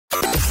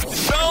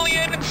Only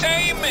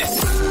entertainment.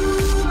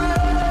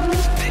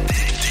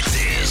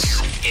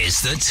 This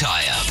is the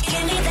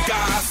tie-up.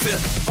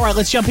 Gossip. All right,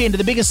 let's jump into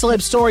the biggest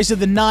celeb stories of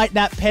the night.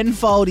 Nat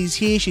Penfold is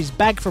here. She's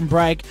back from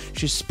break.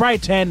 She's spray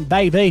tan,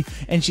 baby,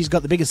 and she's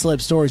got the biggest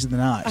celeb stories of the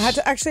night. I had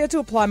to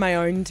apply my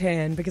own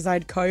tan because I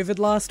had COVID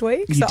last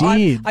week. You so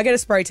did? I get a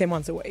spray tan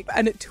once a week,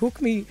 and it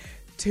took me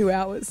 2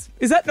 hours.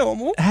 Is that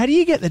normal? How do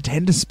you get the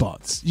tender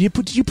spots? Did you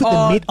put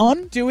the mitt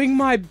on? Doing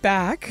my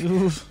back.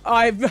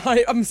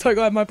 I'm so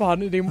glad my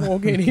partner didn't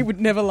walk in. He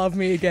would never love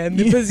me again.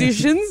 The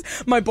positions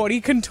my body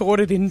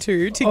contorted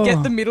into to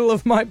get the middle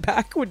of my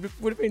back would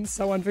have been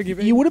so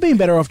unforgiving. You would have been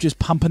better off just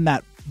pumping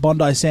that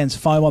Bondi Sands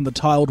foam on the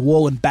tiled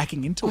wall and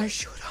backing into I it.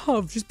 should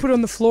have just put it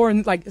on the floor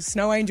and like a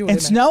snow angel.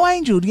 And Snow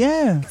Angel,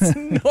 yeah. It's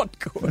not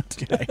good.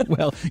 Okay,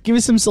 well, give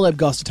us some celeb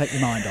goss to take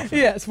your mind off.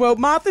 Yes, well,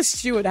 Martha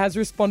Stewart has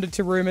responded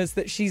to rumours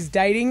that she's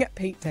dating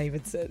Pete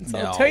Davidson. So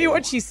I'll tell you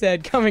what she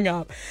said coming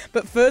up.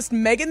 But first,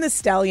 Megan Thee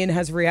Stallion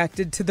has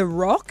reacted to The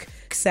Rock,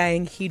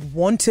 saying he'd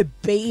want to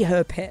be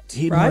her pet.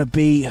 He'd right? want to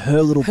be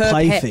her little Her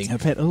plaything. pet. Her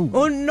pet. Ooh.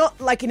 Or not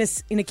like in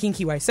a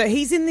kinky way. So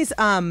he's in this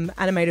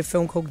animated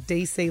film called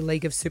DC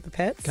League of Super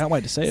Pets. Can't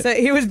wait to see it. So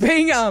he was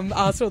being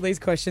asked all these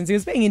questions. He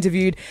was being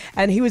interviewed,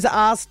 and he was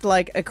asked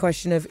like a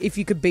question of if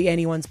you could be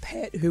anyone's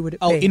pet, who would it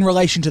be? in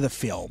relation to the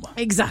film.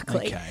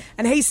 Exactly. Okay.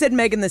 And he said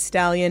Megan Thee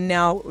Stallion.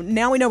 Now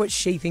we know what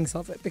she thinks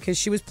of it because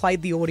she was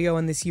played the audio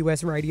on this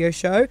US radio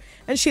show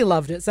and she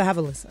loved it. So have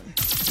a listen.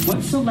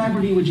 What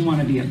celebrity would you want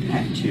to be a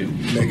pet to?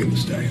 Megan Thee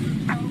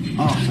Stallion.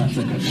 Oh, that's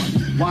a good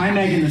one. Why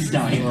Megan Thee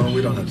Stallion? Well,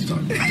 we don't have to talk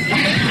about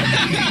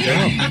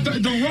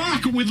it. The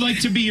Rock would like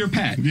to be your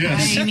pet.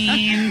 Yes. I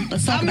mean,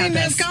 let's talk about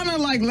that's this. kind of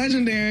like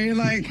legendary.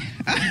 Like,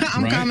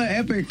 I'm Right. kind of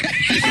epic.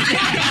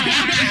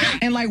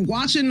 And like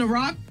watching The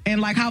Rock and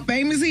like how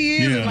famous he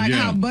is, and like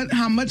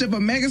how much of a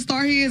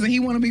megastar he is, and he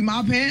want to be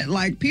my pet.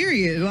 Like,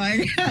 period.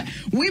 Like,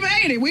 we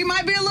made it. We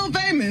might be a little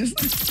famous.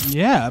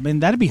 Yeah, I mean,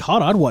 that'd be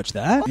hot. I'd watch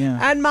that. Yeah.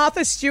 And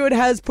Martha Stewart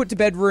has put to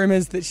bed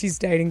rumours that she's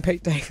dating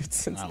Pete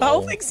Davidson. The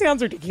whole thing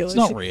sounds ridiculous. It's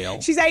not real.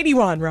 She's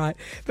 81, right?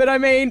 But I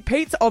mean,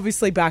 Pete's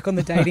obviously back on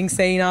the dating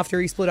scene after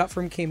he split up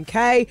from Kim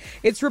K.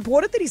 It's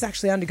reported that he's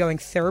actually undergoing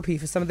therapy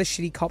for some of the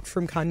shit he copped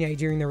from Kanye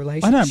during the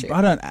relationship.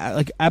 I don't,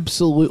 like,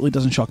 absolutely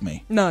doesn't shock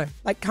me. No.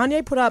 Like,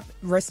 Kanye put up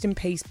Rest in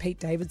Peace Pete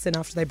Davidson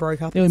after they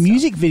broke up. There were and stuff.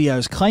 music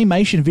videos,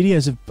 claymation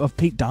videos of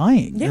Pete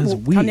dying. Yeah, It was well,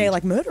 weird. Kanye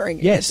like murdering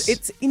it. Yes.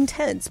 It's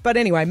intense. But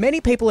anyway,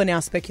 many people are now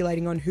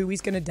speculating on who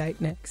he's going to date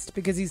next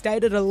because he's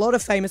dated a lot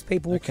of famous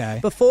people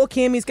before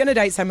Kim. He's going to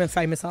date someone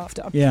famous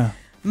after. Yeah.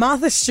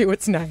 Martha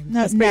Stewart's name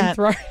has been Nat,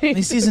 thrown.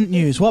 This isn't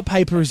news. What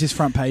paper is this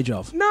front page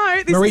of?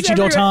 No, this Maroochydore is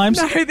everywhere. Times?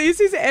 No,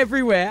 this is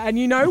everywhere. And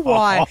you know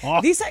why?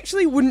 This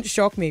actually wouldn't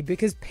shock me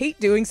because Pete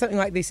doing something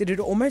like this, it'd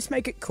almost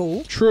make it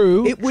cool.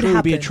 True. It would True,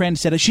 happen. be a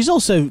trendsetter. She's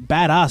also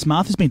badass.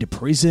 Martha's been to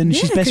prison.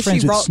 She's best 'cause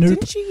friends she with Snoop.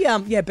 Didn't she?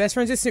 Yeah, best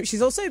friends with Snoop.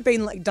 She's also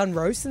been like done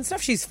roasts and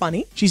stuff. She's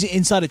funny. She's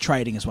insider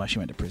trading is why she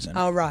went to prison.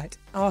 Oh, right.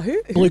 Oh,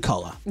 who? Blue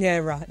collar. Yeah,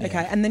 right. Yeah.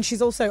 Okay. And then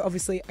she's also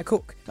obviously a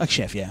cook. A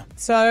chef, yeah.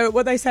 So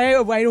what they say,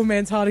 a wait all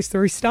man's heart is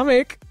through his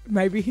stomach.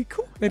 Maybe he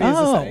cooked. It is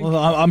a saying. Well,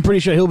 I'm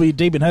pretty sure he'll be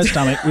deep in her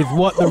stomach with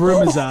what the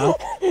rumours are.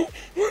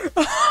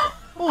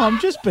 Oh, I'm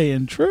just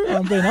being true.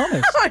 I'm being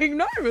honest. I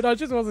know, but I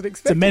just wasn't It's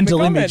expecting a mental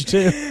the comment.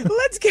 image too.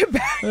 Let's get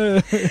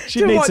back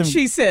She to needs what some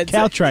she said.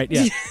 caltrate,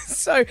 yeah.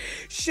 So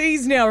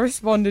she's now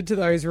responded to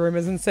those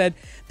rumours and said,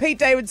 Pete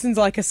Davidson's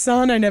like a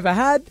son I never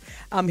had.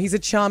 He's a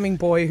charming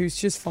boy who's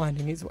just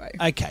finding his way.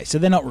 Okay, so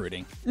they're not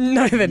rooting.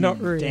 No, they're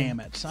not rude. Damn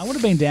it. I would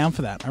have been down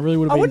for that. I really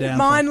would have I been wouldn't down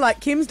mind, for like,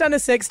 Kim's done a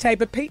sex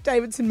tape, a Pete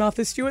Davidson,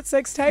 Martha Stewart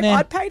sex tape.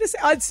 Nah.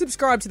 I'd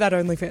subscribe to that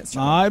OnlyFans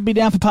channel. I'd be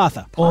down for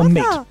Partha or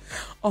meat.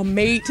 Oh,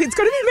 meat. It's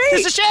got to be meat.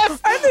 There's a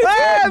chef.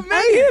 And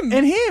him.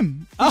 And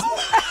him.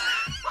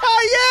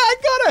 Oh, yeah, I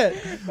got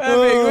it.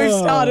 Perfect. We've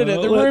started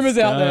it. The Let's rumours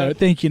out go. there.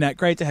 Thank you, Nat.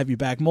 Great to have you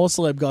back. More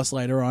celeb goss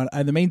later on.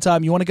 In the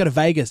meantime, you want to go to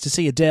Vegas to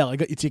see Adele. I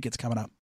got your tickets coming up.